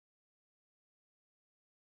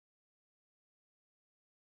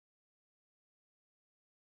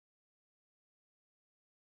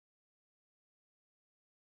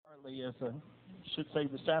shortly, should say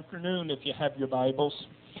this afternoon, if you have your Bibles.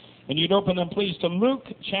 And you'd open them, please, to Luke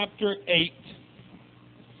chapter 8.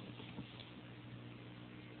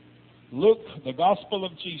 Luke, the Gospel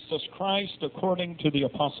of Jesus Christ, according to the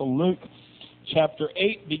Apostle Luke, chapter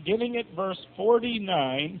 8, beginning at verse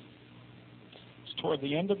 49. It's toward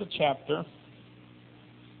the end of the chapter.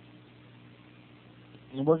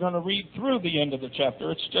 And we're going to read through the end of the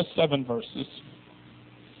chapter. It's just 7 verses.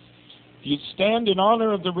 If you stand in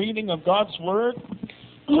honor of the reading of God's Word,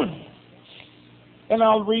 and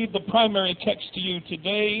I'll read the primary text to you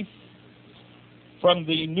today from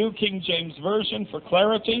the New King James Version for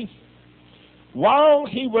clarity. While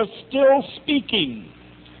he was still speaking,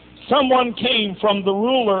 someone came from the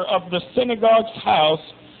ruler of the synagogue's house,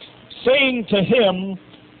 saying to him,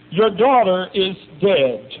 "Your daughter is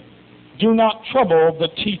dead. Do not trouble the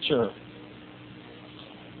teacher."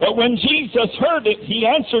 But when Jesus heard it, he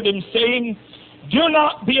answered him, saying, "Do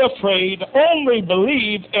not be afraid, only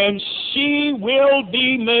believe, and she will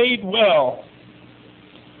be made well."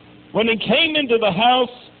 When he came into the house,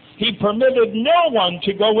 he permitted no one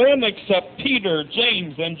to go in except Peter,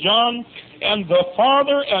 James, and John, and the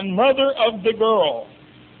father and mother of the girl.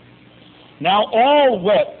 Now all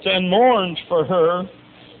wept and mourned for her,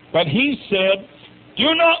 but he said,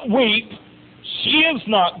 "Do not weep, she is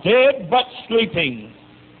not dead, but sleeping."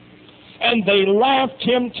 And they laughed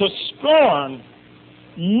him to scorn,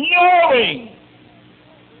 knowing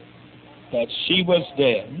that she was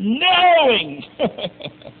dead. Knowing!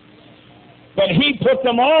 But he put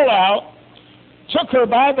them all out, took her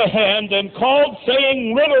by the hand, and called,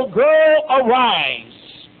 saying, "Little girl,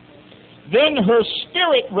 arise." Then her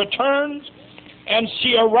spirit returned, and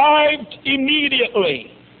she arrived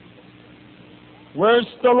immediately. Where's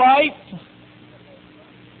the life?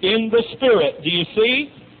 In the spirit. Do you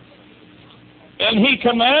see? And he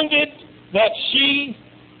commanded that she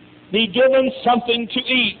be given something to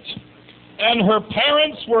eat. And her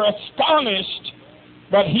parents were astonished,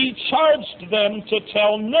 but he charged them to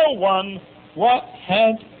tell no one what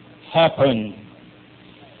had happened.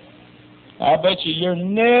 I bet you're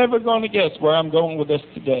never going to guess where I'm going with this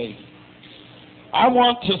today. I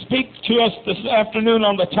want to speak to us this afternoon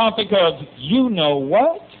on the topic of, you know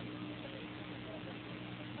what?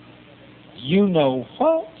 You know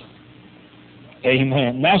what?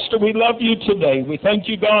 Amen. Master, we love you today. We thank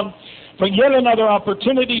you, God, for yet another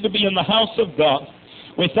opportunity to be in the house of God.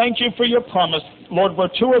 We thank you for your promise. Lord, where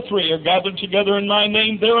 2 or 3 are gathered together in my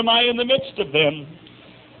name, there am I in the midst of them.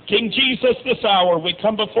 King Jesus, this hour we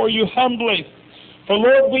come before you humbly. For,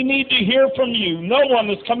 Lord, we need to hear from you. No one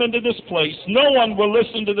has come into this place. No one will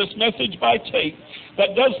listen to this message by tape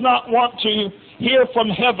that does not want to hear from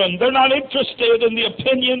heaven. They're not interested in the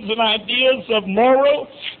opinions and ideas of moral.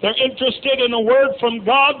 They're interested in a word from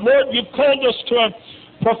God. Lord, you've called us to a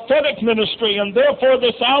prophetic ministry, and therefore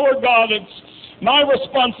this hour, God, it's my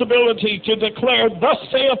responsibility to declare, "Thus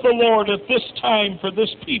saith the Lord," at this time for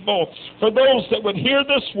this people, for those that would hear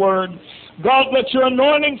this word. God, let your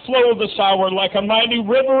anointing flow this hour like a mighty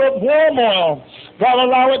river of warm oil. God,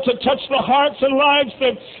 allow it to touch the hearts and lives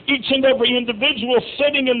of each and every individual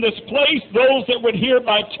sitting in this place, those that would hear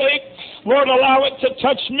by tape. Lord, allow it to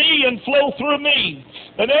touch me and flow through me,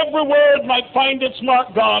 that every word might find its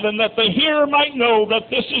mark, God, and that the hearer might know that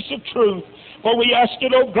this is the truth. For we ask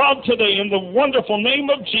it, oh God, today in the wonderful name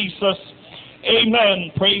of Jesus.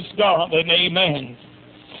 Amen. Praise God and amen.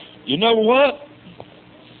 You know what?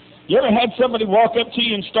 You ever had somebody walk up to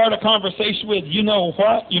you and start a conversation with, "You know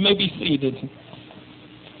what?" You may be seated.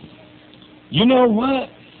 You know what?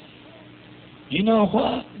 You know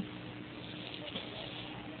what?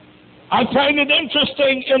 I find it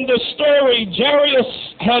interesting in this story.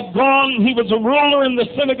 Jairus had gone, he was a ruler in the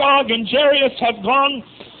synagogue, and Jairus had gone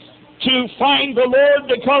to find the Lord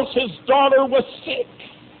because his daughter was sick.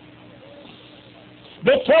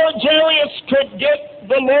 Before Jairus could get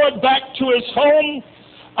the Lord back to his home,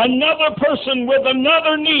 another person with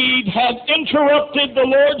another need had interrupted the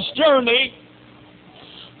Lord's journey,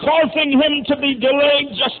 causing him to be delayed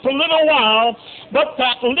just a little while, but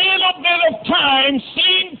that little bit of time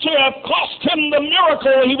seemed to have cost him the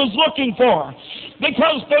miracle he was looking for.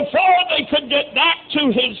 Because before they could get back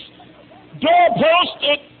to his doorpost,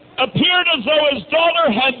 it appeared as though his daughter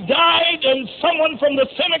had died, and someone from the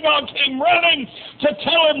synagogue came running to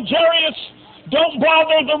tell him, "Jairus, don't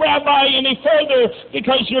bother the rabbi any further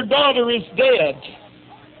because your daughter is dead."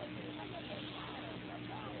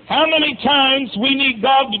 How many times we need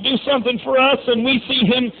God to do something for us and we see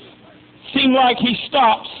him seem like he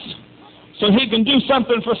stops so he can do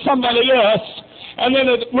something for somebody else, And then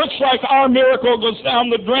it looks like our miracle goes down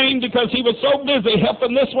the drain because he was so busy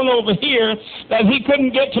helping this one over here that he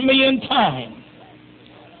couldn't get to me in time.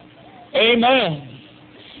 Amen.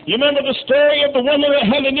 You remember the story of the woman that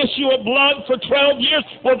had an issue of blood for 12 years?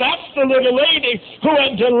 Well, that's the little lady who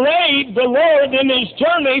had delayed the Lord in his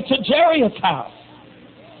journey to Jairus' house.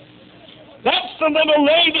 That's the little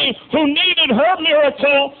lady who needed her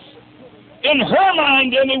miracle, in her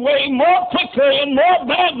mind anyway, more quickly and more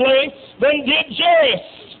badly than did Jairus.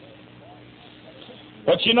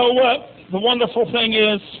 But you know what? The wonderful thing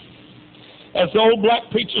is, as the old black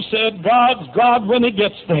preacher said, God's God when he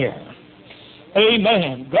gets there.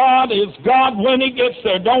 Amen. God is God when he gets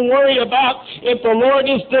there. Don't worry about if the Lord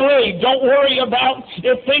is delayed. Don't worry about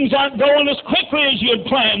if things aren't going as quickly as you had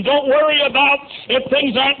planned. Don't worry about if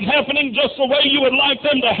things aren't happening just the way you would like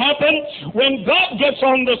them to happen. When God gets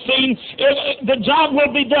on the scene, the job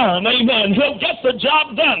will be done. Amen. He'll get the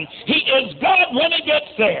job done. He is God when he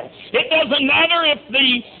gets there. It doesn't matter if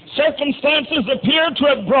the circumstances appear to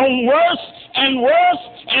have grown worse and worse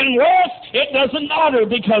and worse. It doesn't matter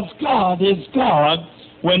because God is God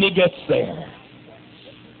when he gets there.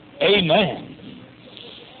 Amen.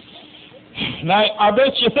 Now, I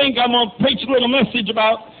bet you think I'm going to preach a little message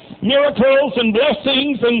about miracles and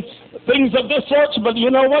blessings and things of this sort, but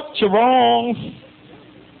you know what? You're wrong.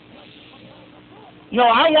 No,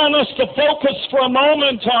 I want us to focus for a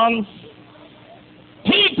moment on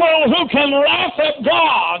people who can laugh at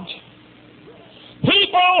God.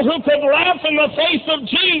 People who could laugh in the face of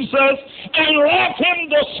Jesus and laugh him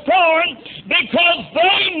to scorn because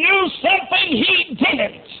they knew something he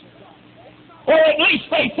didn't. Or at least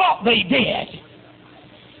they thought they did.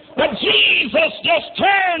 But Jesus just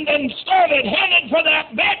turned and started headed for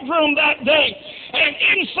that bedroom that day. And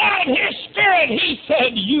inside his spirit he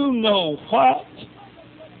said, "You know what?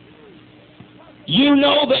 You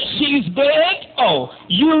know that she's dead? Oh,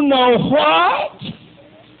 you know what?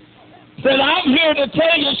 Said, I'm here to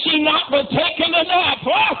tell you she's not but taking a nap."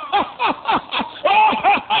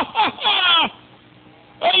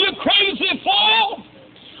 Are you crazy, fool?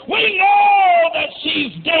 We know that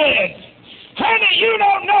she's dead. Honey, you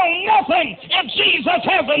don't know nothing if Jesus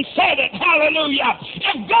hasn't said it. Hallelujah.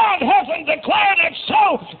 If God hasn't declared it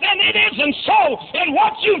so, then it isn't so. And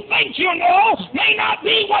what you think you know may not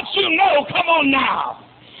be what you know. Come on now.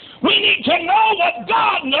 We need to know what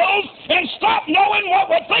God knows and stop knowing what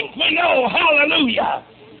we think we know. Hallelujah.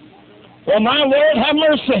 Well, my Lord, have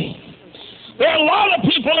mercy. There are a lot of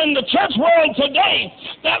people in the church world today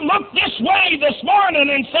that look this way this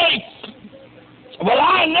morning and say, well,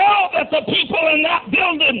 I know that the people in that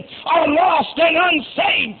building are lost and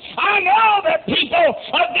unsaved. I know that people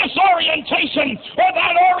of this orientation or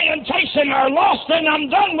that orientation are lost and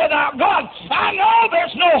undone without God. I know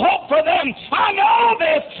there's no hope for them. I know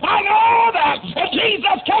this. I know that. And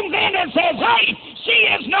Jesus comes in and says, hey, she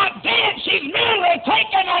is not dead. She's merely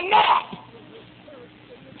taking a nap.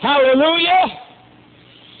 Hallelujah.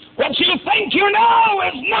 What you think you know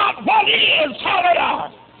is not what is.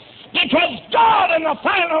 Hallelujah. Because God, in the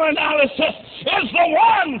final analysis, is the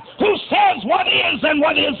one who says what is and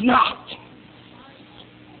what is not.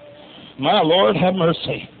 My Lord, have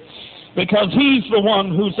mercy. Because he's the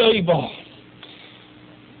one who's able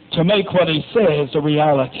to make what he says a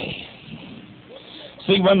reality.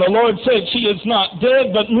 See, when the Lord said she is not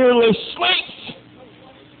dead but merely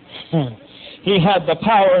sleeps, he had the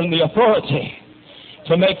power and the authority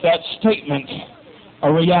to make that statement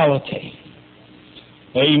a reality.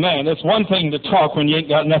 Amen. It's one thing to talk when you ain't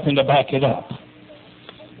got nothing to back it up.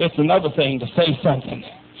 It's another thing to say something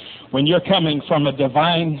when you're coming from a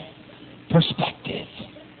divine perspective.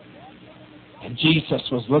 And Jesus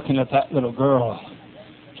was looking at that little girl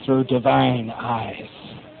through divine eyes,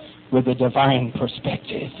 with a divine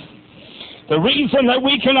perspective. The reason that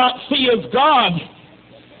we cannot see as God,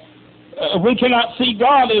 we cannot see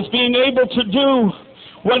God as being able to do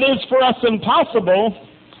what is for us impossible,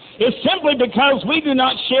 is simply because we do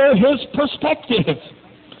not share his perspective.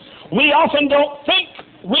 We often don't think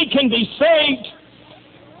we can be saved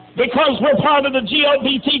because we're part of the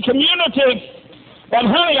LGBT community. But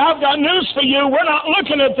honey, I've got news for you. We're not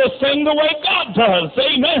looking at this thing the way God does.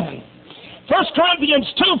 Amen. 1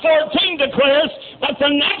 Corinthians 2:14 declares that the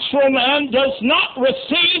natural man does not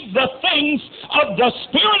receive the things of the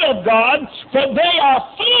Spirit of God, for they are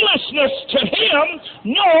foolishness to him,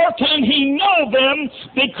 nor can he know them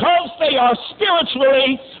because they are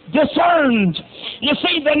spiritually discerned. You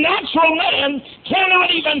see, the natural man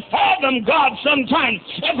cannot even fathom God sometimes.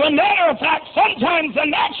 As a matter of fact, sometimes the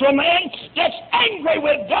natural man gets angry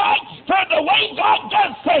with God for the way God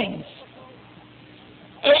does things.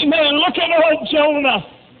 Amen. Look at old Jonah.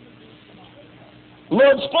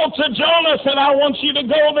 Lord spoke to Jonah, said, I want you to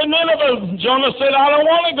go to Nineveh. Jonah said, I don't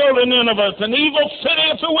want to go to Nineveh. It's an evil city.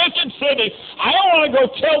 It's a wicked city. I don't want to go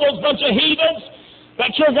tell those bunch of heathens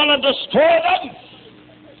that you're going to destroy them.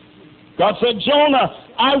 God said,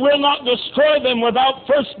 Jonah, I will not destroy them without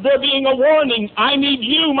first there being a warning. I need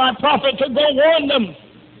you, my prophet, to go warn them.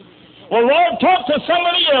 Well, Lord, talk to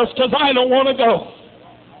somebody else because I don't want to go.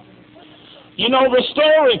 You know the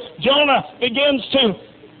story. Jonah begins to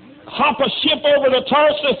hop a ship over to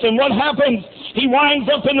Tarsus, and what happens? He winds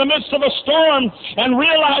up in the midst of a storm, and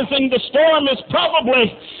realizing the storm is probably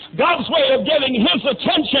God's way of getting his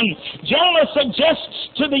attention, Jonah suggests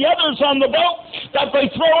to the others on the boat that they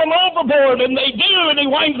throw him overboard, and they do, and he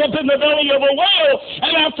winds up in the belly of a whale,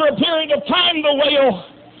 and after a period of time, the whale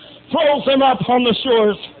throws him up on the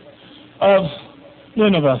shores of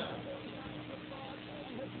Nineveh.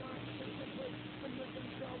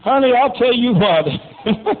 Honey, I'll tell you what.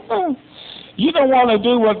 You don't want to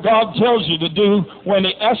do what God tells you to do when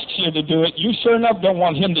he asks you to do it. You sure enough don't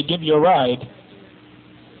want him to give you a ride.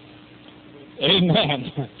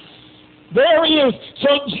 Amen. There he is. So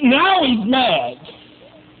now he's mad.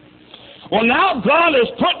 Well, now God has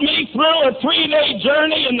put me through a 3-day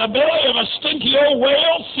journey in the belly of a stinky old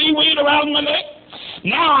whale, seaweed around my neck.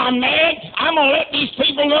 Now I'm mad. I'm going to let these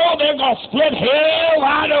people know they're going to split hell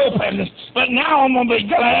wide open. But now I'm going to be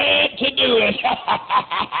glad to do it.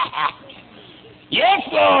 Yes,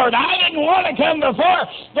 Lord, I didn't want to come before,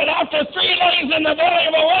 but after 3 days in the belly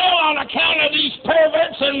of a whale on account of these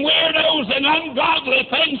perverts and weirdos and ungodly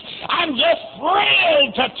things, I'm just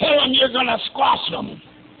thrilled to tell them you're going to squash them.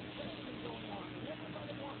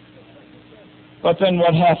 But then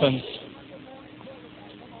what happens?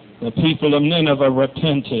 The people of Nineveh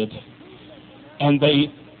repented, and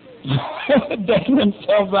they decked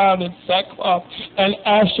themselves out in sackcloth and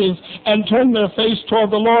ashes and turned their face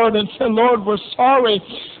toward the Lord and said, Lord, we're sorry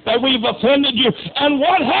that we've offended you. And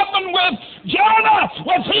what happened with Jonah?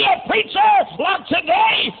 Was he a preacher like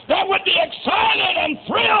today that would be excited and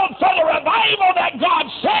thrilled for the revival that God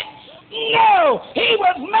sent? No, he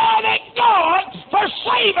was mad at God for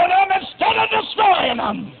saving them instead of destroying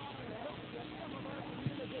them.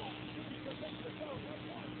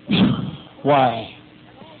 Why?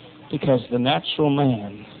 Because the natural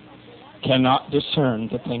man cannot discern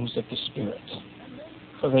the things of the Spirit,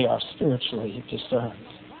 for they are spiritually discerned.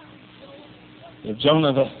 If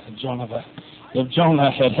Jonah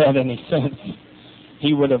had had any sense,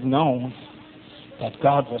 he would have known that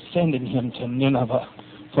God was sending him to Nineveh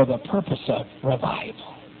for the purpose of revival.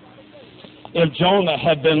 If Jonah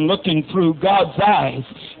had been looking through God's eyes,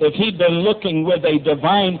 if he'd been looking with a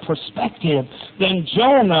divine perspective, then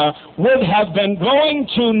Jonah would have been going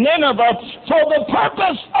to Nineveh for the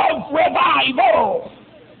purpose of revival.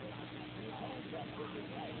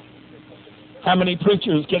 How many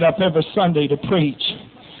preachers get up every Sunday to preach,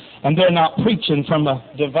 and they're not preaching from a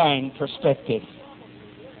divine perspective?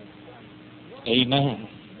 Amen.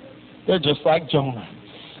 They're just like Jonah.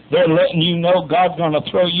 They're letting you know God's going to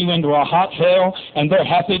throw you into a hot hell, and they're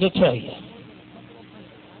happy to tell you.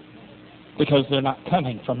 Because they're not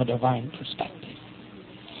coming from a divine perspective.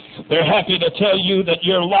 They're happy to tell you that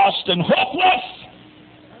you're lost and hopeless,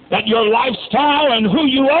 that your lifestyle and who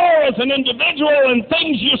you are as an individual and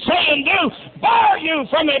things you say and do bar you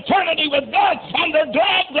from eternity with God, and they're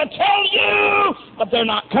glad to tell you, but they're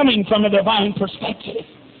not coming from a divine perspective.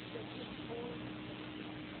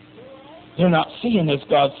 They're not seeing as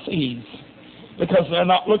God sees, because they're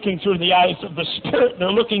not looking through the eyes of the Spirit. They're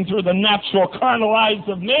looking through the natural, carnal eyes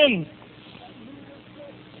of men.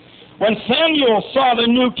 When Samuel saw the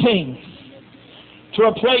new king to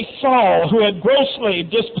replace Saul, who had grossly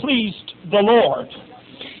displeased the Lord,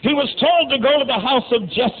 he was told to go to the house of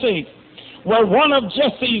Jesse, where one of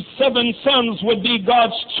Jesse's 7 sons would be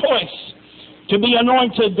God's choice to be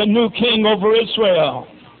anointed the new king over Israel.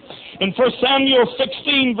 In 1 Samuel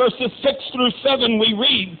 16, verses 6 through 7, we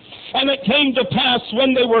read, And it came to pass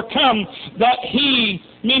when they were come that he,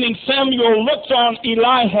 meaning Samuel, looked on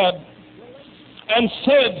Eliab and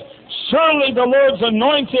said, Surely the Lord's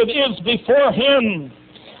anointed is before him.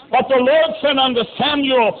 But the Lord said unto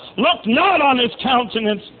Samuel, Look not on his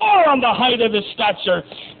countenance or on the height of his stature,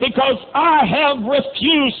 because I have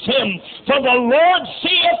refused him. For the Lord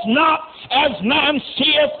seeth not as man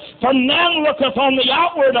seeth, for man looketh on the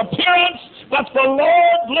outward appearance, but the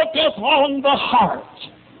Lord looketh on the heart.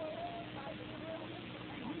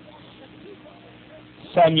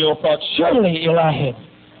 Samuel thought, surely Eliab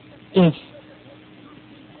is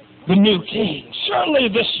the new king. Surely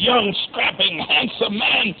this young, strapping, handsome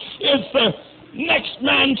man is the next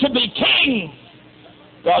man to be king.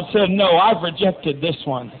 God said, no, I've rejected this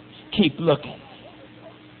one. Keep looking.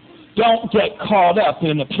 don't get caught up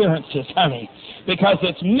in appearances, honey, because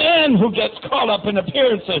it's men who gets caught up in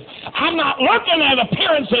appearances. I'm not looking at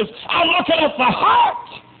appearances. I'm looking at the heart.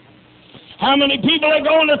 How many people are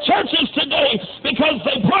going to churches today because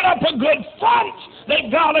they put up a good front? They've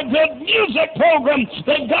got a good music program.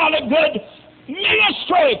 They've got a good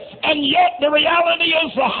ministry. And yet the reality is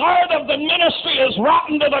the heart of the ministry is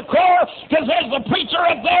rotten to the core because there's a preacher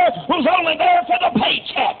up there who's only there for the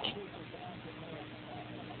paycheck.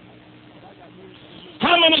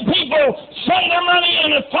 How many people send their money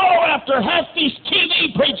in and follow after half these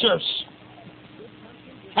TV preachers?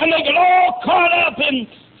 And they get all caught up in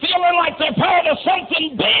feeling like they're part of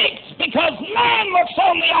something big because man looks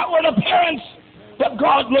on the outward appearance, but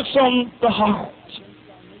God looks on the heart.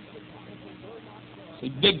 See,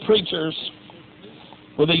 big preachers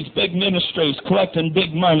with these big ministries collecting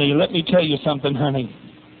big money. Let me tell you something, honey.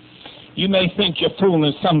 You may think you're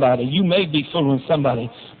fooling somebody. You may be fooling somebody,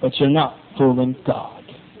 but you're not fooling God.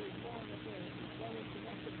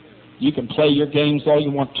 You can play your games all you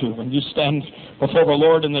want to. When you stand before the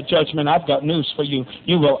Lord in the judgment, I've got news for you.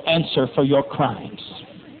 You will answer for your crimes.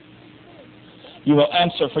 You will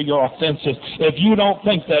answer for your offenses. If you don't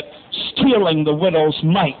think that stealing the widow's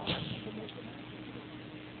mite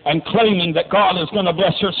and claiming that God is going to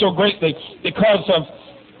bless her so greatly because of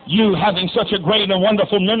you having such a great and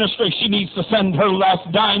wonderful ministry, she needs to send her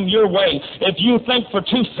last dime your way. If you think for 2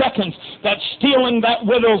 seconds that stealing that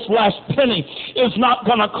widow's last penny is not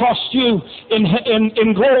going to cost you in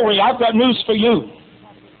glory, I've got news for you.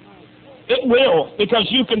 It will, because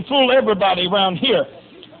you can fool everybody around here,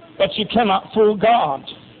 but you cannot fool God.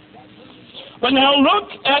 But now look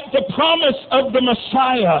at the promise of the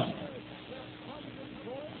Messiah,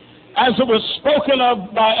 as it was spoken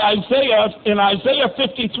of by Isaiah in Isaiah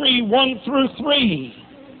 53, 1 through 3.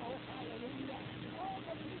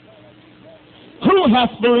 Who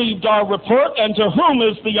hath believed our report, and to whom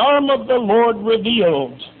is the arm of the Lord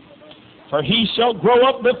revealed? For he shall grow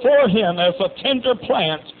up before him as a tender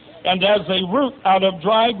plant, and as a root out of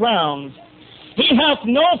dry ground. He hath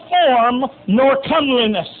no form nor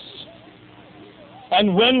comeliness.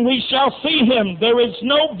 And when we shall see him, there is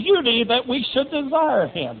no beauty that we should desire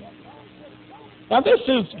him. Now this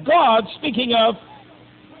is God speaking of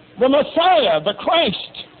the Messiah, the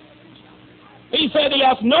Christ. He said he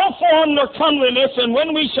hath no form nor comeliness, and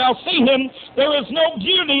when we shall see him, there is no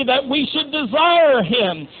beauty that we should desire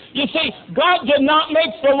him. You see, God did not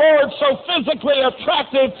make the Lord so physically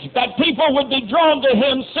attractive that people would be drawn to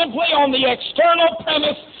him simply on the external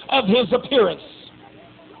premise of his appearance.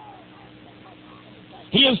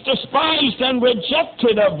 He is despised and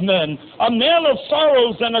rejected of men, a man of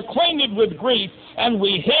sorrows and acquainted with grief, and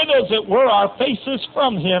we hid, as it were, our faces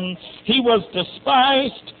from him. He was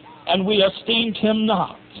despised, and we esteemed him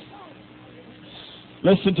not.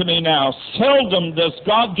 Listen to me now. Seldom does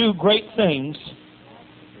God do great things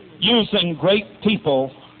using great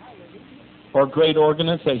people or great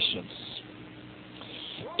organizations.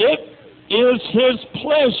 It is his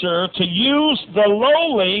pleasure to use the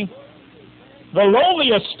lowly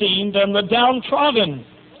esteemed and the downtrodden.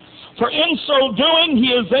 For in so doing,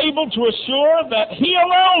 he is able to assure that he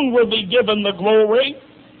alone will be given the glory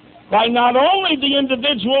by not only the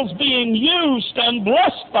individuals being used and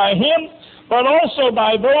blessed by him, but also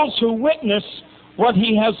by those who witness what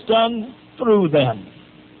he has done through them.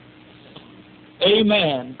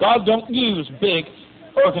 Amen. God don't use big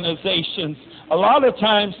organizations. A lot of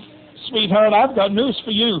times, sweetheart, I've got news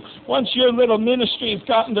for you. Once your little ministry has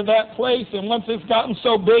gotten to that place, and once it's gotten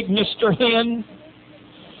so big, Mr. Hen,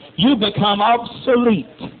 you become obsolete.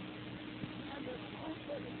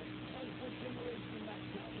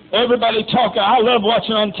 Everybody talking. I love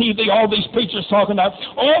watching on TV all these preachers talking about,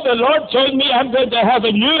 oh, the Lord told me I'm going to have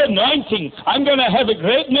a new anointing. I'm going to have a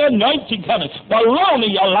great new anointing coming.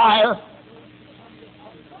 Baloney, you liar.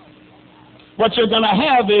 What you're going to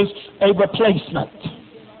have is a replacement.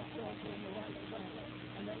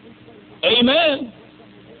 Amen.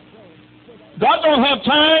 God don't have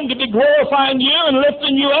time to be glorifying you and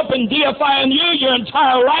lifting you up and deifying you your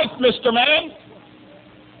entire life, Mr. Man.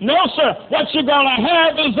 No, sir. What you're going to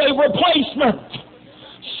have is a replacement.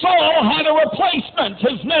 Saul had a replacement.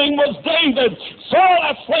 His name was David. Saul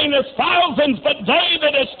hath slain his thousands, but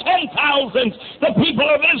David is 10,000. The people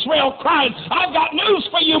of Israel cried, I've got news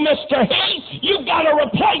for you, Mr. Hen. You've got a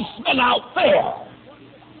replacement out there.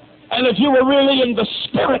 And if you were really in the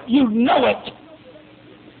Spirit, you'd know it.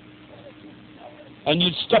 And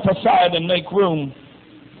you'd step aside and make room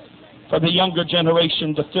for the younger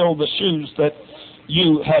generation to fill the shoes that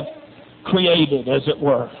you have created, as it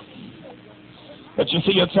were. But you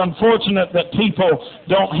see, it's unfortunate that people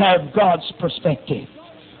don't have God's perspective.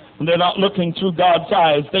 They're not looking through God's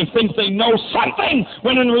eyes. They think they know something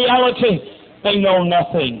when in reality they know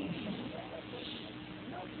nothing.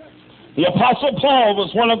 The Apostle Paul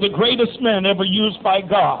was one of the greatest men ever used by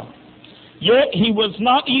God. Yet he was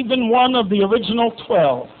not even one of the original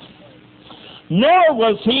 12. Nor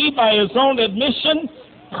was he, by his own admission,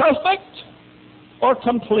 perfect or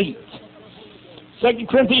complete. 2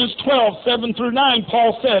 Corinthians 12:7-9,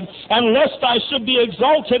 Paul said, "And lest I should be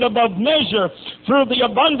exalted above measure through the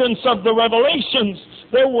abundance of the revelations,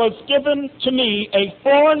 there was given to me a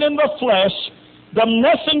thorn in the flesh, the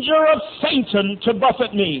messenger of Satan to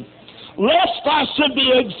buffet me, lest I should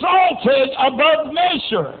be exalted above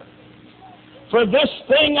measure. For this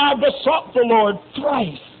thing I besought the Lord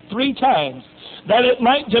thrice, 3 times, that it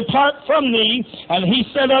might depart from thee. And he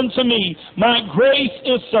said unto me, My grace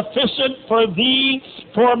is sufficient for thee,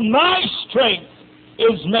 for my strength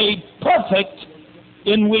is made perfect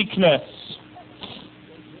in weakness."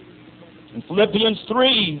 In Philippians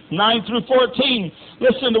 3:9-14,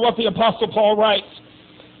 listen to what the Apostle Paul writes.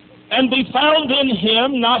 "And be found in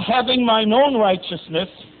him, not having mine own righteousness,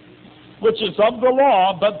 which is of the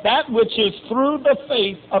law, but that which is through the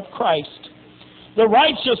faith of Christ, the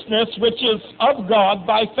righteousness which is of God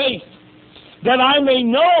by faith, that I may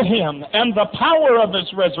know him and the power of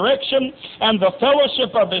his resurrection and the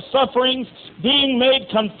fellowship of his sufferings, being made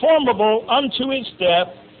conformable unto his death,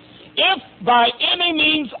 if by any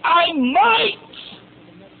means I might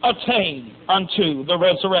attain unto the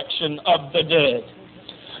resurrection of the dead.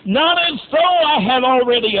 Not as though I had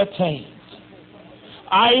already attained.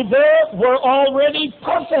 Either were already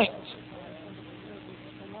perfect."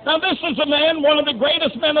 Now this is a man, one of the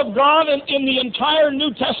greatest men of God in the entire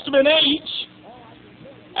New Testament age.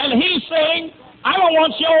 And he's saying, I don't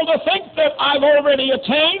want you all to think that I've already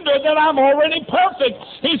attained or that I'm already perfect.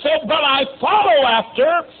 He said, but I follow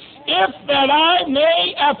after, if that I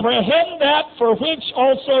may apprehend that for which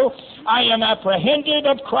also I am apprehended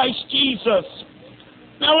of Christ Jesus.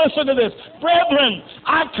 Now listen to this. "Brethren,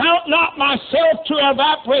 I count not myself to have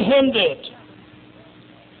apprehended."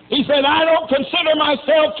 He said, I don't consider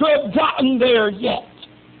myself to have gotten there yet.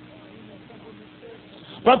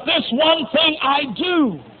 "But this one thing I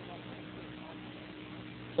do."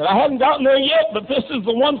 That I haven't gotten there yet, but this is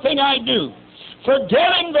the one thing I do.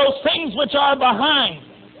 "Forgetting those things which are behind,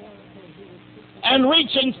 and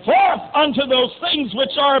reaching forth unto those things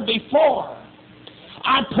which are before,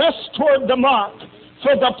 I press toward the mark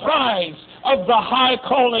for the prize of the high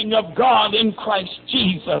calling of God in Christ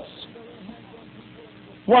Jesus."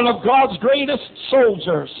 One of God's greatest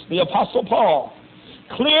soldiers, the Apostle Paul,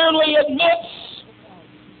 clearly admits,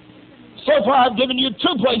 so far I've given you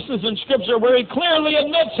 2 places in Scripture where he clearly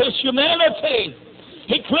admits his humanity.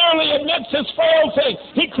 He clearly admits his frailty.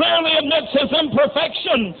 He clearly admits his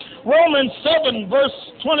imperfection. Romans 7,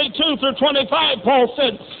 verse 22-25, Paul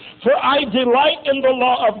said, "For I delight in the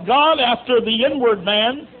law of God after the inward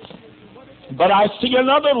man, but I see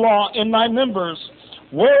another law in my members,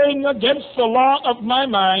 warring against the law of my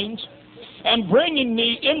mind, and bringing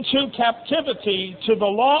me into captivity to the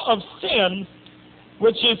law of sin,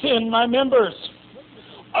 which is in my members.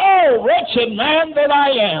 Oh, wretched man that I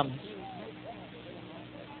am."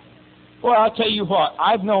 Well, I'll tell you what,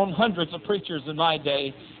 I've known hundreds of preachers in my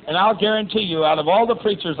day, and I'll guarantee you, out of all the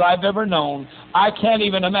preachers I've ever known, I can't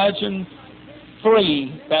even imagine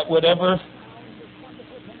 3 that would ever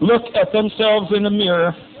look at themselves in the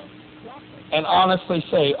mirror and honestly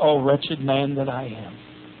say, "Oh, wretched man that I am."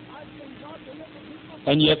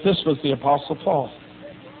 And yet this was the Apostle Paul.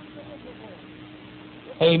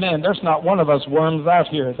 Amen. There's not one of us worms out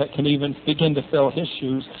here that can even begin to fill his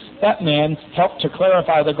shoes. That man helped to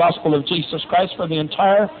clarify the gospel of Jesus Christ for the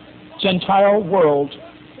entire Gentile world,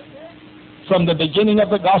 from the beginning of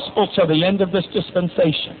the gospel to the end of this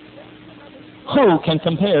dispensation. Who can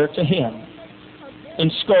compare to him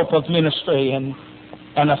in scope of ministry and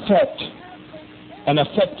effect and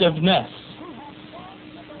effectiveness?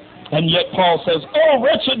 And yet Paul says, "Oh,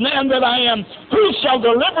 wretched man that I am, who shall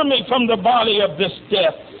deliver me from the body of this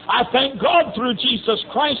death? I thank God through Jesus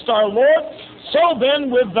Christ our Lord. So then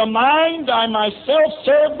with the mind I myself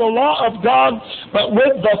serve the law of God, but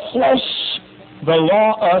with the flesh the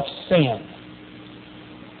law of sin."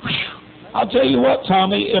 Whew. I'll tell you what,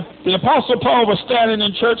 Tommy, if the Apostle Paul was standing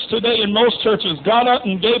in church today and most churches got up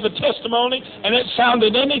and gave a testimony and it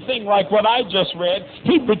sounded anything like what I just read,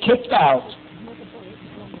 he'd be kicked out.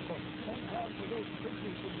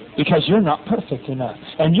 Because you're not perfect enough.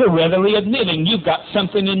 And you're readily admitting you've got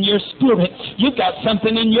something in your spirit. You've got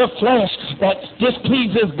something in your flesh that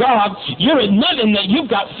displeases God. You're admitting that you've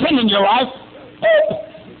got sin in your life. Oh.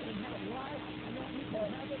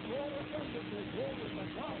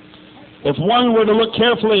 If one were to look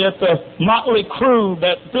carefully at the motley crew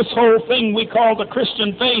that this whole thing we call the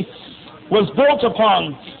Christian faith was built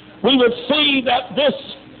upon, we would see that this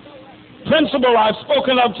principle I've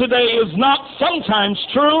spoken of today is not sometimes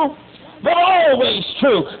true, but always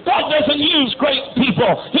true. God doesn't use great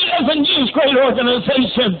people. He doesn't use great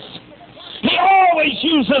organizations. He always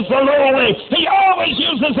uses the lowly. He always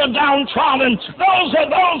uses the downtrodden. Those are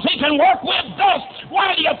those he can work with best.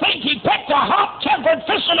 Why do you think he picked a hot-tempered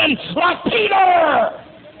fisherman like Peter?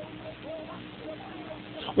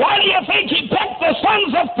 Why do you think he picked the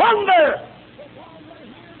sons of thunder?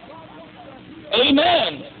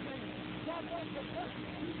 Amen.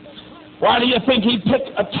 Why do you think he picked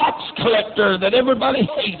a tax collector that everybody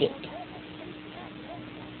hated?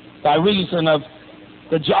 By reason of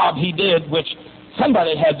the job he did, which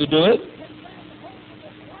somebody had to do it.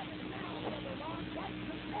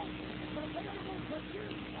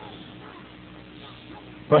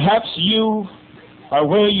 Perhaps you are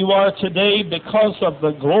where you are today because of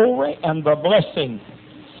the glory and the blessing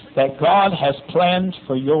that God has planned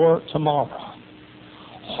for your tomorrow.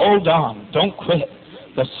 Hold on. Don't quit.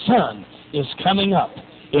 The sun is coming up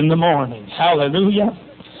in the morning. Hallelujah.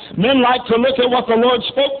 Men like to look at what the Lord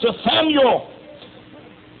spoke to Samuel.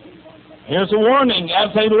 Here's a warning.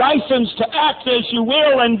 As a license to act as you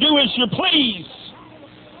will and do as you please.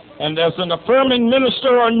 And as an affirming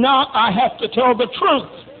minister or not, I have to tell the truth.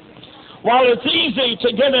 While it's easy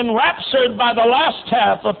to get enraptured by the last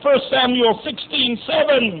half of 1 Samuel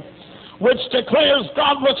 16:7, which declares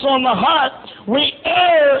God looks on the heart, we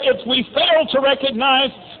err if we fail to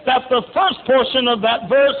recognize that the first portion of that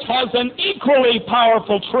verse has an equally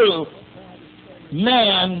powerful truth.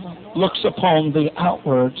 Man looks upon the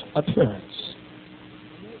outward appearance.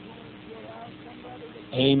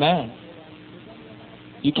 Amen.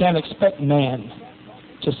 You can't expect man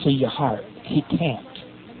to see your heart. He can't.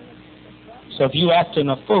 So if you acting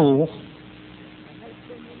a fool,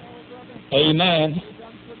 amen,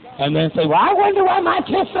 and then say, well, I wonder why my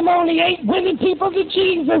testimony ain't winning people to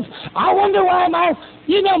Jesus. I wonder why my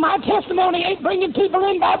testimony ain't bringing people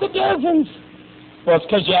in by the dozens. Well, it's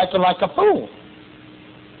because you acted like a fool.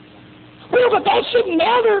 Well, but that shouldn't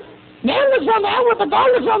matter. Man looks on the outward, but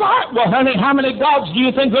God looks on the heart. Well, honey, how many dogs do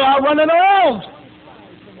you think there are running around?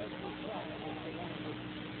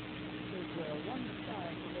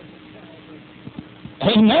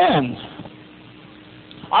 Amen.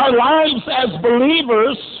 Our lives as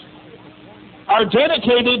believers are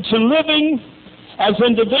dedicated to living as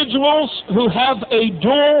individuals who have a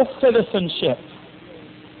dual citizenship.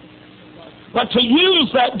 But to use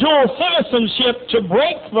that dual citizenship to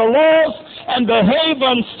break the laws and behave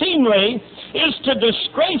unseemly is to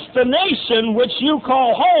disgrace the nation which you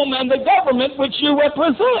call home and the government which you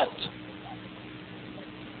represent.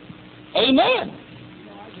 Amen.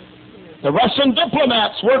 The Russian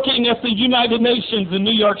diplomats working at the United Nations in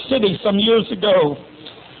New York City some years ago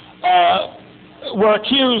were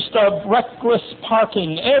accused of reckless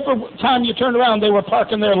parking. Every time you turned around, they were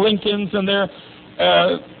parking their Lincolns and their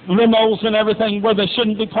limos and everything where they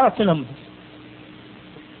shouldn't be parking them.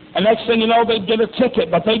 And next thing you know, they'd get a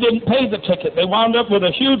ticket, but they didn't pay the ticket. They wound up with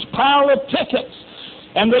a huge pile of tickets.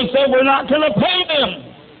 And they said, we're not going to pay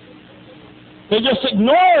them. They just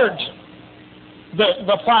ignored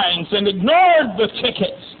the fines and ignored the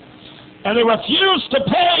tickets. And they refused to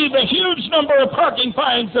pay the huge number of parking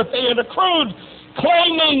fines that they had accrued,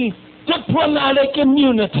 claiming diplomatic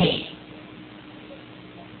immunity.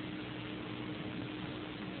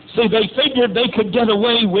 See, they figured they could get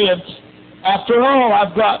away with, after all,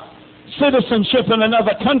 I've got citizenship in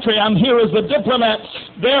another country. I'm here as a diplomat.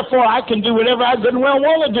 Therefore, I can do whatever I good and well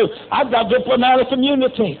want to do. I've got diplomatic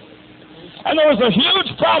immunity. And there was a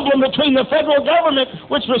huge problem between the federal government,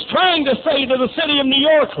 which was trying to say to the city of New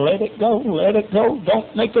York, let it go, don't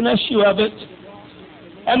make an issue of it.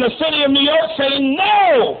 And the city of New York saying,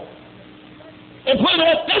 no! If we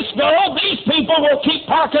let this go, these people will keep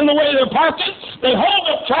parking the way they're parking. They hold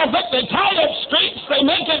up traffic, they tie up streets, they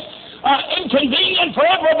make it inconvenient for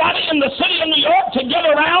everybody in the city of New York to get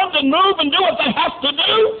around and move and do what they have to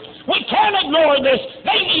do. We can't ignore this.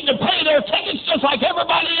 They need to pay their tickets just like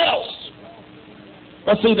everybody else.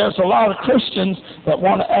 But see, there's a lot of Christians that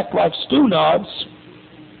want to act like stew nods,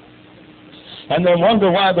 and they wonder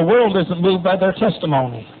why the world isn't moved by their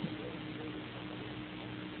testimony.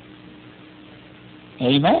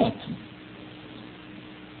 Amen.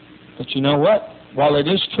 But you know what? While it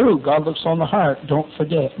is true, God looks on the heart, don't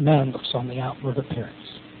forget, man looks on the outward appearance.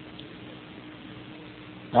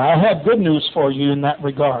 Now, I have good news for you in that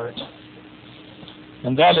regard.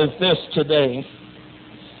 And that is this today.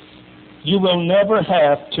 You will never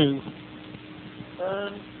have to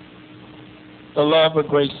earn the love or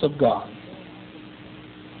grace of God.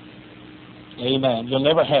 Amen. You'll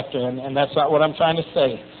never have to, and that's not what I'm trying to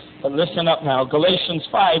say. But listen up now. Galatians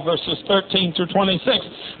 5, verses 13 through 26.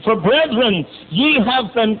 For brethren, ye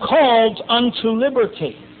have been called unto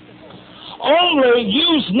liberty. Only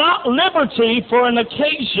use not liberty for an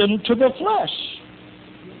occasion to the flesh,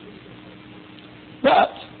 but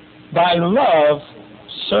by love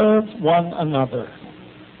serve one another.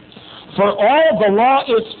 For all the law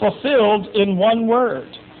is fulfilled in one word,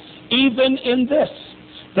 even in this,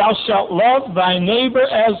 thou shalt love thy neighbor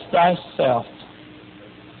as thyself.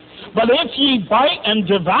 But if ye bite and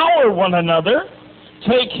devour one another,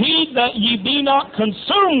 take heed that ye be not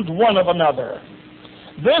consumed one of another.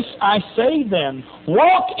 This I say then,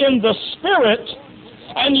 walk in the Spirit,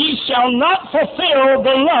 and ye shall not fulfill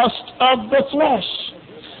the lust of the flesh.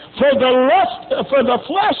 For the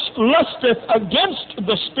flesh lusteth against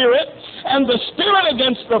the Spirit, and the Spirit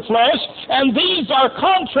against the flesh, and these are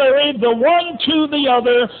contrary the one to the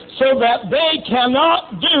other, so that they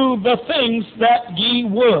cannot do the things that ye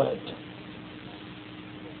would.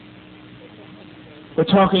 We're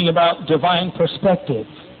talking about divine perspective.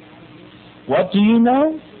 What do you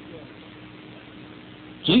know?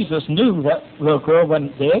 Jesus knew that little girl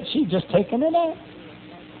wasn't dead. She'd just taken it out.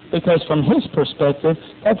 Because from his perspective,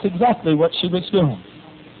 that's exactly what she was doing.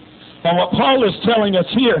 And what Paul is telling us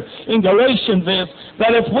here in Galatians is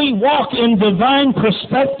that if we walk in divine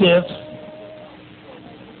perspective,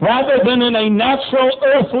 rather than in a natural,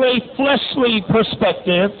 earthly, fleshly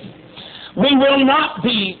perspective, we will not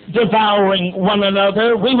be devouring one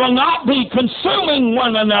another. We will not be consuming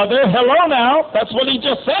one another. Hello now, that's what he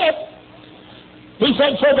just said. He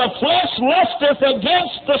said, for the flesh lusteth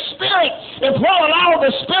against the Spirit. If we'll allow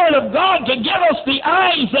the Spirit of God to give us the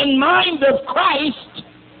eyes and mind of Christ.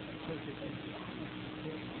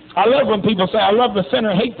 I love when people say, I love the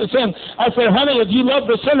sinner, hate the sin. I say, honey, if you love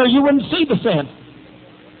the sinner, you wouldn't see the sin.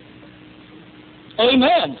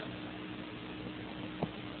 Amen.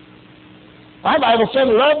 My Bible said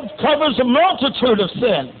love covers a multitude of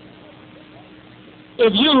sin.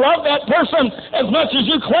 If you love that person as much as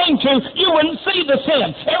you claim to, you wouldn't see the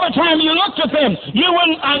sin. Every time you looked at them, you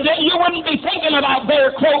wouldn't be thinking about their,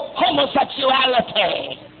 quote,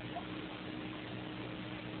 homosexuality.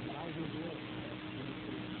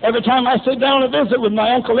 Every time I sit down and visit with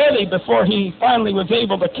my Uncle Eddie before he finally was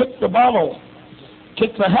able to kick the bottle,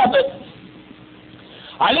 kick the habit,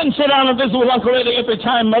 I didn't sit down and visit with Uncle Eddie every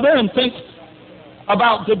time, Mother, and think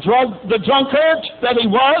about the drunkard that he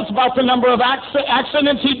was, about the number of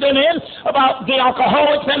accidents he'd been in, about the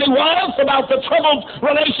alcoholic that he was, about the troubled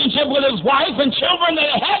relationship with his wife and children that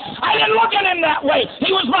he had. I didn't look at him that way. He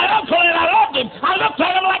was my uncle and I loved him. I looked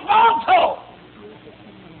at him like my uncle.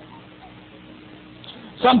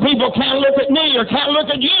 Some people can't look at me or can't look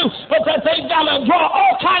at you, but that they've got to draw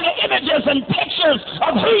all kinds of images and pictures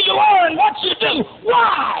of who you are and what you do.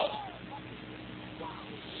 Why?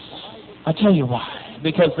 I tell you why.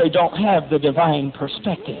 Because they don't have the divine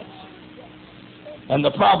perspective. And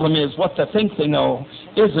the problem is what they think they know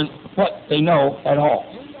isn't what they know at all.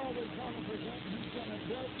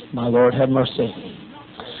 My Lord, have mercy.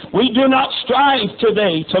 We do not strive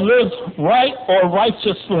today to live right or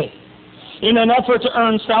righteously in an effort to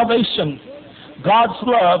earn salvation, God's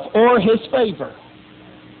love, or His favor.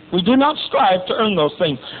 We do not strive to earn those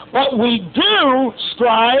things. But we do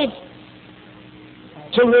strive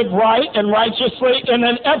to live right and righteously in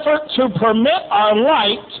an effort to permit our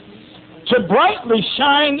light to brightly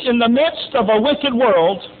shine in the midst of a wicked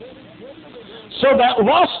world, so that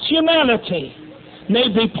lost humanity may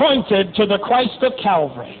be pointed to the Christ of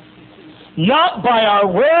Calvary, not by our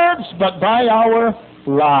words, but by our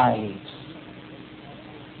lives.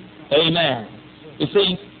 Amen. You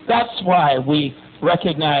see, that's why we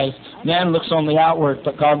recognize man looks on the outward,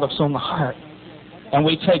 but God looks on the heart. And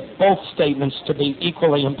we take both statements to be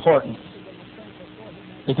equally important.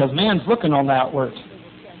 Because man's looking on the outward.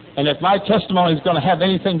 And if my testimony is going to have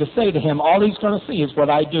anything to say to him, all he's going to see is what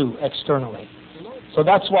I do externally. So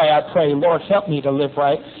that's why I pray, Lord, help me to live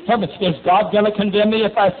right. Help me. Is God going to condemn me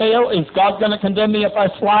if I fail? Is God going to condemn me if I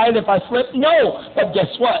slide, if I slip? No. But guess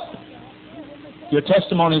what? Your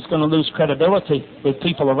testimony is going to lose credibility with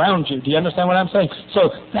people around you. Do you understand what I'm saying? So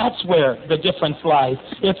that's where the difference lies.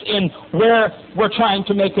 It's in where we're trying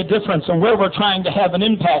to make a difference and where we're trying to have an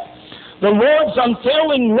impact. The Lord's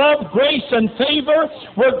unfailing love, grace, and favor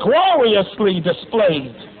were gloriously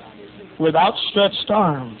displayed with outstretched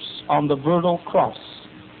arms on the brutal cross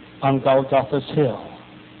on Golgotha's hill.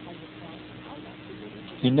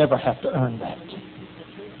 You never have to earn that.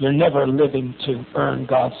 You're never living to earn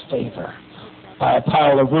God's favor. by a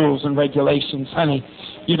pile of rules and regulations. Honey,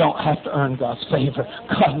 you don't have to earn God's favor.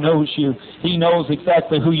 God knows you. He knows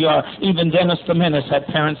exactly who you are. Even Dennis the Menace had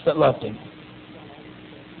parents that loved him.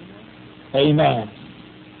 Amen.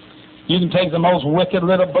 You can take the most wicked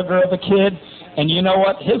little booger of a kid, and you know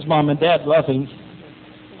what? His mom and dad love him.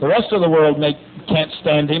 The rest of the world can't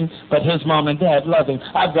stand him, but his mom and dad love him.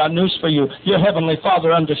 I've got news for you. Your Heavenly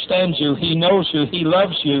Father understands you. He knows you. He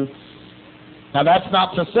loves you. Now, that's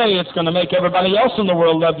not to say it's going to make everybody else in the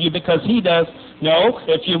world love you because He does. No,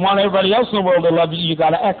 if you want everybody else in the world to love you, you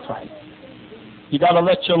got to act right. You got to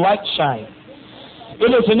let your light shine. It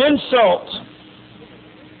is an insult.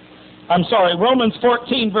 Romans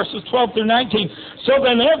 14, verses 12 through 19. So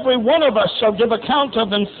then every one of us shall give account of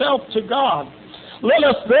himself to God. Let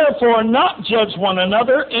us therefore not judge one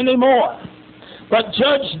another anymore, but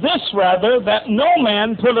judge this rather, that no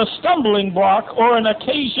man put a stumbling block or an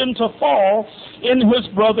occasion to fall in his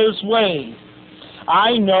brother's way.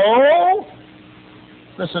 I know,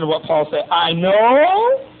 listen to what Paul said, I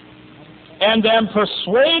know and am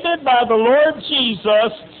persuaded by the Lord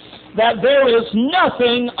Jesus that there is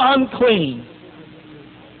nothing unclean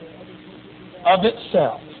of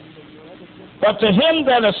itself. But to him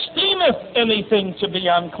that esteemeth anything to be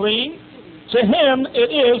unclean, to him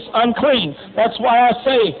it is unclean. That's why I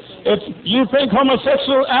say, if you think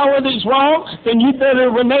homosexuality is wrong, then you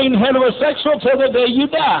better remain heterosexual till the day you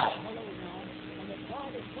die.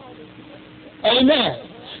 Amen.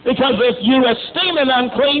 Because if you esteem it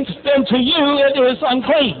unclean, then to you it is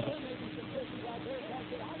unclean.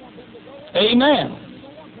 Amen.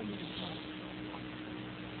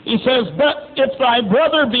 He says, but if thy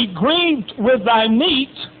brother be grieved with thy meat,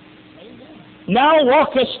 now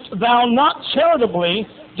walkest thou not charitably,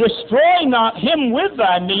 destroy not him with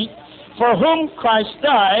thy meat, for whom Christ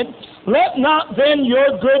died. Let not then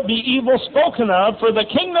your good be evil spoken of, for the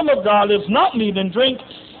kingdom of God is not meat and drink,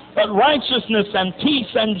 but righteousness and peace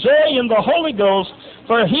and joy in the Holy Ghost.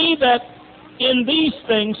 For he that in these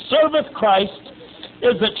things serveth Christ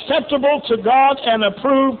is acceptable to God and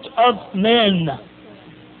approved of men.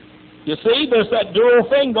 You see, there's that dual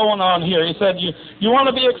thing going on here. He said, you want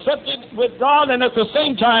to be accepted with God and at the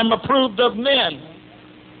same time approved of men,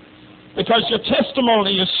 because your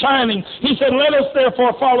testimony is shining. He said, let us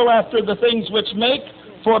therefore follow after the things which make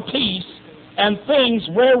for peace, and things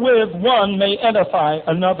wherewith one may edify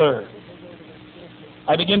another.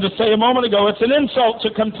 I began to say a moment ago, it's an insult to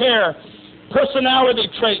compare personality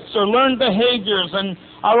traits or learned behaviors and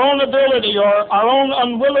our own ability or our own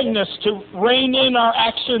unwillingness to rein in our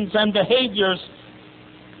actions and behaviors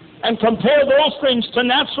and compare those things to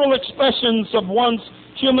natural expressions of one's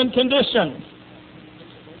human condition.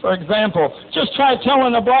 For example, just try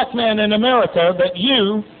telling a black man in America that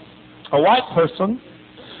you, a white person,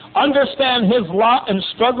 understand his lot and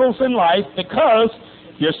struggles in life because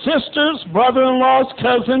your sister's brother-in-law's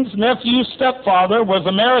cousin's nephew's stepfather was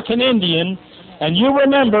American Indian, and you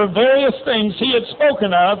remember various things he had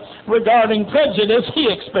spoken of regarding prejudice he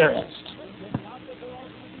experienced.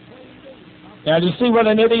 Now, do you see what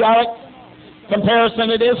an idiotic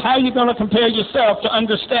comparison it is? How are you going to compare yourself to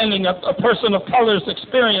understanding a person of color's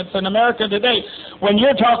experience in America today when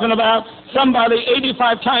you're talking about somebody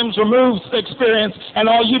 85 times removed the experience and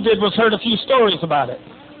all you did was heard a few stories about it?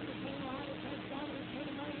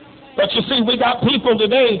 But you see, we got people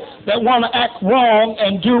today that want to act wrong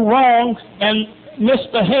and do wrong and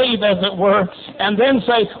misbehave, as it were, and then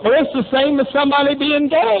say, well, it's the same as somebody being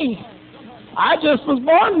gay. I just was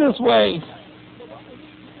born this way.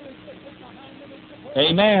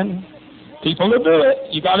 Amen. People who do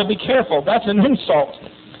it, you got to be careful. That's an insult.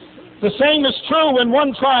 The same is true when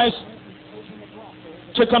one tries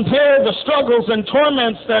to compare the struggles and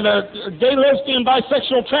torments that a gay, lesbian,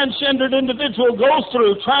 bisexual, transgendered individual goes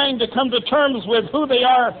through trying to come to terms with who they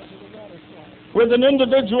are with an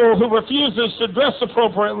individual who refuses to dress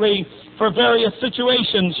appropriately for various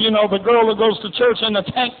situations. You know, the girl who goes to church in a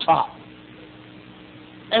tank top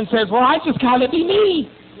and says, well, I just got to be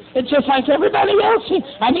me. It's just like everybody else.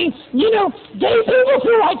 I mean, you know, gay people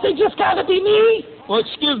feel like they just got to be me. Well,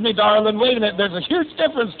 excuse me, darling, wait a minute. There's a huge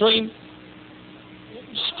difference between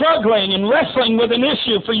struggling and wrestling with an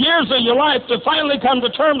issue for years of your life to finally come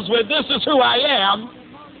to terms with, this is who I am,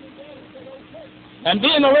 and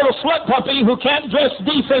being a little slut puppy who can't dress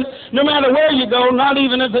decent no matter where you go, not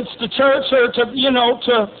even if it's to church or to, you know,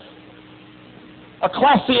 to a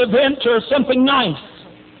classy event or something nice.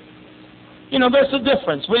 You know, there's a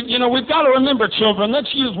difference. We've got to remember, children,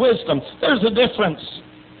 let's use wisdom. There's a difference.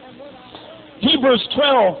 Hebrews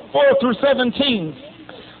 12, 4 through 17.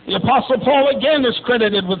 The Apostle Paul again is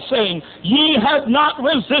credited with saying, ye have not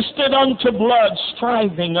resisted unto blood,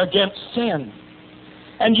 striving against sin.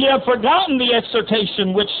 And ye have forgotten the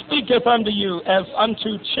exhortation which speaketh unto you as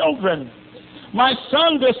unto children. My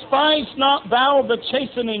son, despise not thou the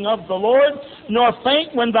chastening of the Lord, nor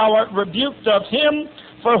faint when thou art rebuked of him.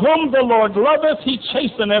 For whom the Lord loveth, he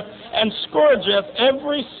chasteneth, and scourgeth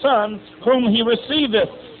every son whom he receiveth.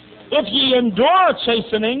 If ye endure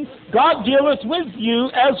chastening, God dealeth with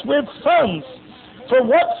you as with sons. For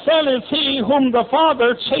what son is he whom the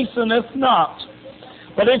Father chasteneth not?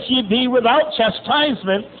 But if ye be without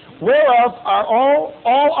chastisement, whereof are all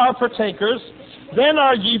are partakers, then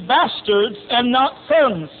are ye bastards and not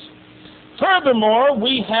sons. Furthermore,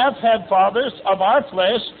 we have had fathers of our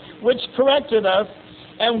flesh, which corrected us,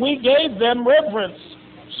 and we gave them reverence.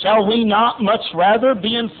 Shall we not much rather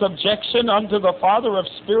be in subjection unto the Father of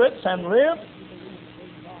spirits and live?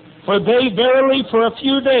 For they verily for a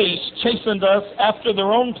few days chastened us after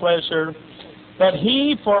their own pleasure, but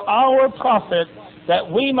he for our profit, that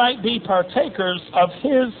we might be partakers of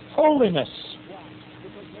his holiness.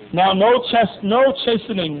 Now no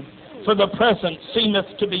chastening for the present seemeth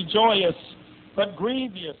to be joyous, but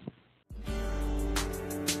grievous.